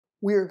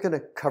We're going to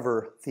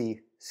cover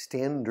the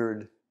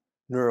standard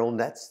neural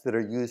nets that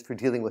are used for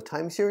dealing with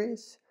time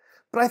series,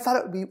 but I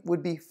thought it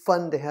would be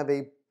fun to have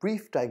a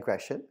brief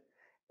digression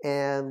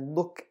and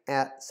look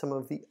at some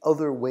of the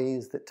other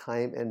ways that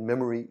time and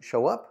memory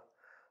show up,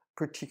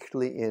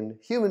 particularly in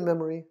human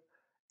memory,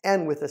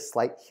 and with a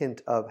slight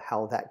hint of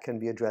how that can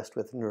be addressed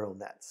with neural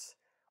nets.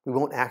 We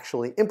won't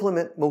actually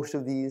implement most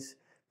of these,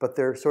 but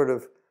they're sort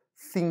of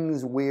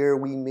things where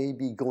we may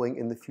be going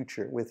in the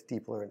future with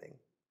deep learning.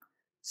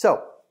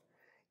 So,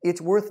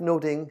 it's worth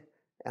noting,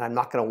 and I'm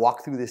not going to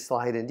walk through this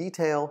slide in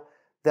detail,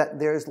 that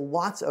there's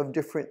lots of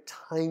different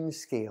time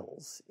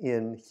scales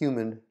in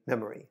human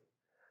memory.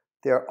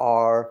 There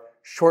are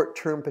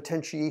short-term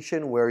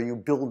potentiation, where you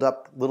build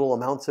up little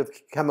amounts of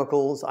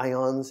chemicals,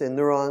 ions, and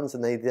neurons,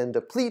 and they then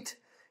deplete,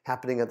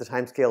 happening at the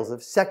time scales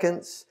of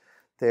seconds.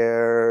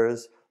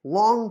 There's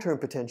long-term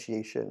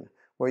potentiation,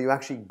 where you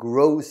actually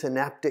grow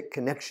synaptic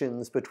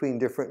connections between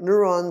different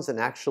neurons and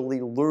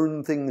actually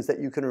learn things that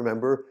you can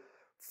remember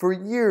for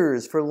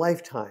years, for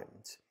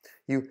lifetimes.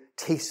 You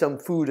taste some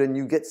food and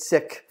you get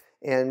sick,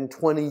 and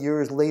 20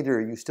 years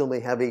later you still may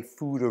have a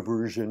food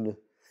aversion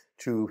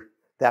to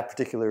that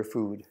particular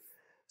food.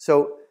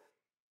 So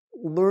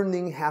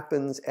learning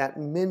happens at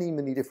many,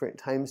 many different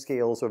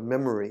timescales of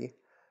memory.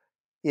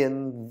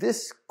 In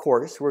this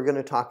course, we're going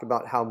to talk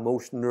about how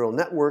most neural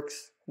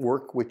networks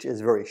work, which is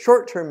very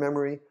short-term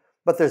memory,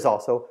 but there's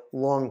also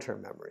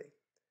long-term memory.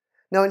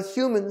 Now in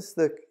humans,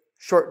 the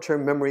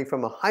short-term memory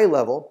from a high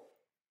level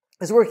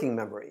is working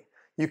memory.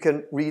 You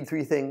can read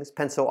three things: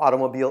 pencil,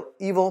 automobile,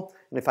 evil,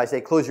 and if I say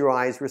close your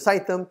eyes,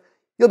 recite them,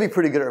 you'll be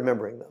pretty good at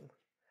remembering them.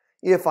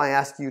 If I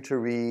ask you to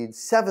read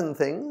 7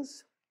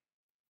 things,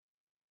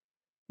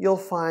 you'll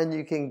find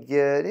you can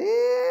get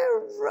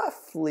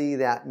roughly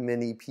that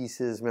many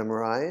pieces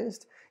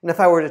memorized. And if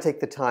I were to take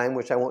the time,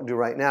 which I won't do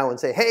right now, and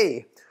say,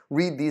 hey,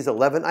 read these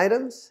 11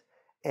 items,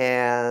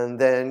 and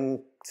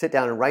then sit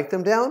down and write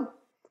them down,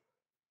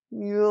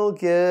 you'll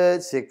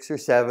get 6 or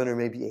 7 or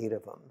maybe 8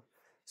 of them.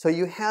 So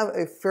you have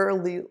a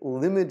fairly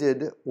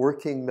limited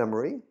working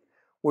memory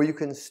where you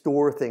can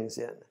store things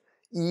in,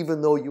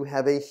 even though you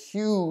have a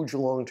huge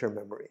long-term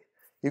memory.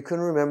 You can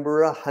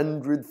remember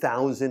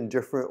 100,000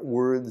 different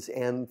words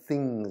and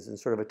things in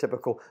sort of a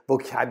typical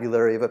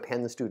vocabulary of a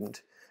Penn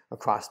student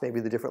across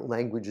maybe the different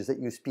languages that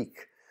you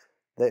speak.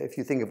 That if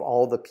you think of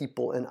all the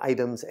people and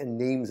items and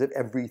names of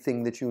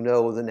everything that you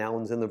know, the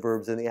nouns and the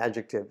verbs and the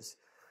adjectives,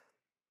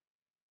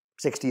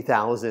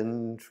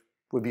 60,000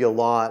 would be a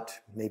lot,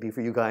 maybe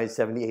for you guys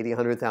 70, 80,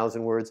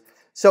 100,000 words.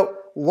 So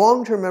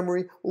long-term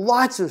memory,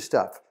 lots of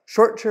stuff.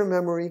 Short-term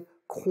memory,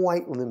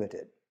 quite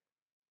limited.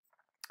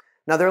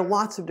 Now there are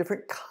lots of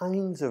different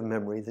kinds of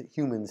memory that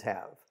humans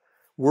have.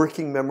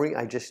 Working memory,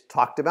 I just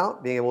talked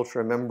about, being able to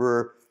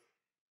remember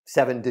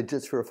 7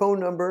 digits for a phone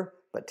number,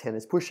 but 10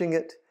 is pushing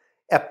it.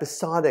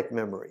 Episodic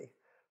memory,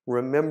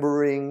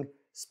 remembering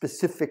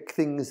specific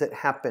things that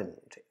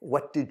happened.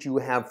 What did you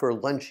have for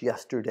lunch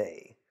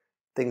yesterday?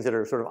 Things that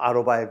are sort of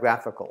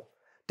autobiographical.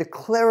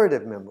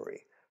 Declarative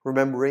memory,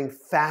 remembering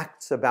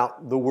facts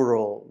about the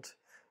world.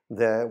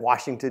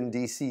 Washington,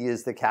 D.C.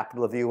 is the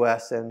capital of the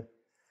U.S., and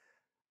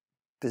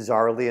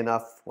bizarrely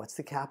enough, what's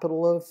the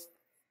capital of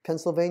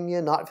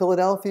Pennsylvania? Not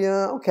Philadelphia?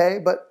 Okay,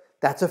 but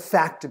that's a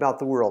fact about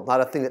the world.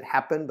 Not a thing that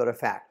happened, but a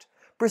fact.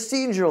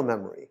 Procedural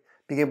memory,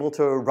 being able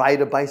to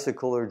ride a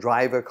bicycle or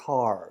drive a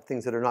car,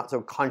 things that are not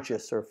so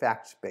conscious or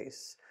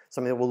fact-based,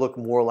 something that will look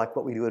more like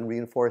what we do in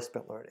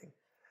reinforcement learning.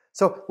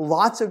 So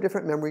lots of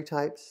different memory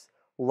types,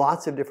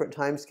 lots of different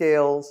time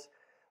scales,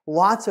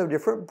 lots of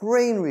different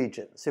brain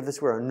regions. If this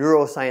were a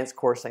neuroscience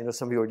course, I know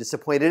some of you are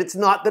disappointed. It's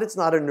not that it's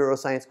not a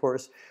neuroscience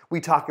course.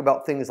 We talk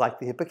about things like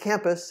the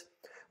hippocampus,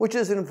 which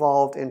is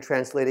involved in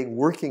translating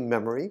working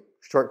memory,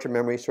 short-term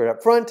memory straight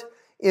up front,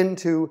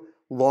 into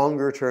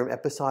longer-term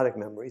episodic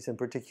memories in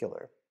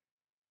particular.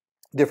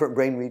 Different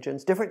brain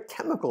regions, different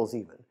chemicals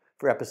even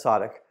for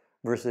episodic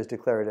versus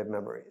declarative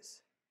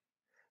memories.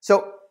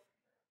 So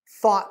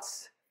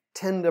thoughts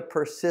tend to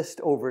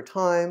persist over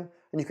time,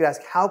 and you could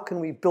ask, how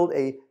can we build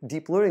a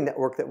deep learning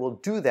network that will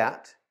do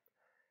that?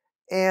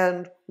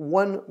 And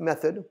one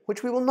method,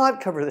 which we will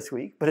not cover this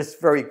week, but it's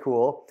very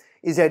cool,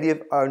 is the idea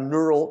of a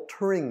neural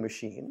Turing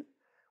machine,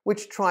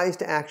 which tries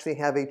to actually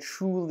have a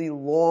truly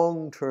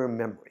long-term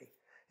memory.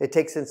 It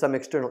takes in some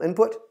external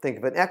input, think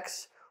of an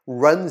X,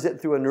 runs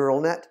it through a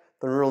neural net.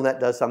 The neural net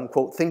does some,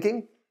 quote,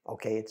 thinking.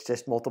 Okay, it's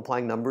just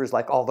multiplying numbers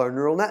like all our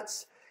neural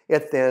nets.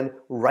 It then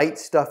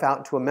writes stuff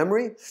out to a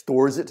memory,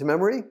 stores it to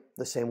memory,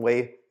 the same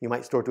way you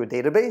might store to a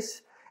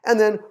database, and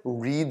then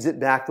reads it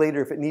back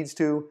later if it needs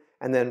to,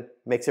 and then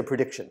makes a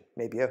prediction,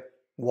 maybe a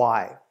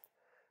Y.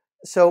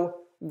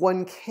 So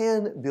one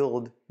can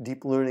build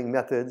deep learning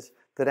methods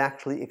that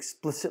actually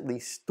explicitly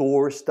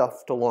store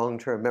stuff to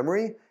long-term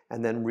memory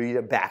and then read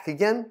it back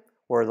again,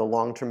 where the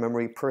long-term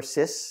memory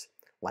persists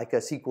like a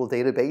SQL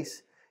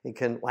database. It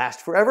can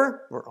last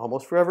forever, or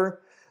almost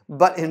forever,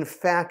 but in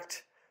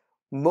fact,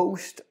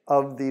 most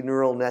of the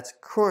neural nets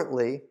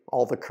currently,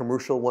 all the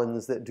commercial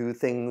ones that do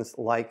things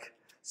like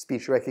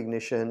speech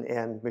recognition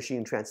and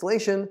machine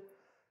translation,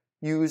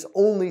 use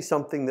only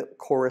something that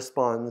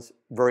corresponds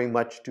very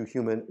much to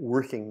human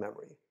working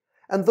memory.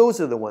 And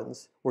those are the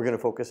ones we're going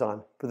to focus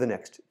on for the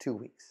next 2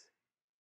 weeks.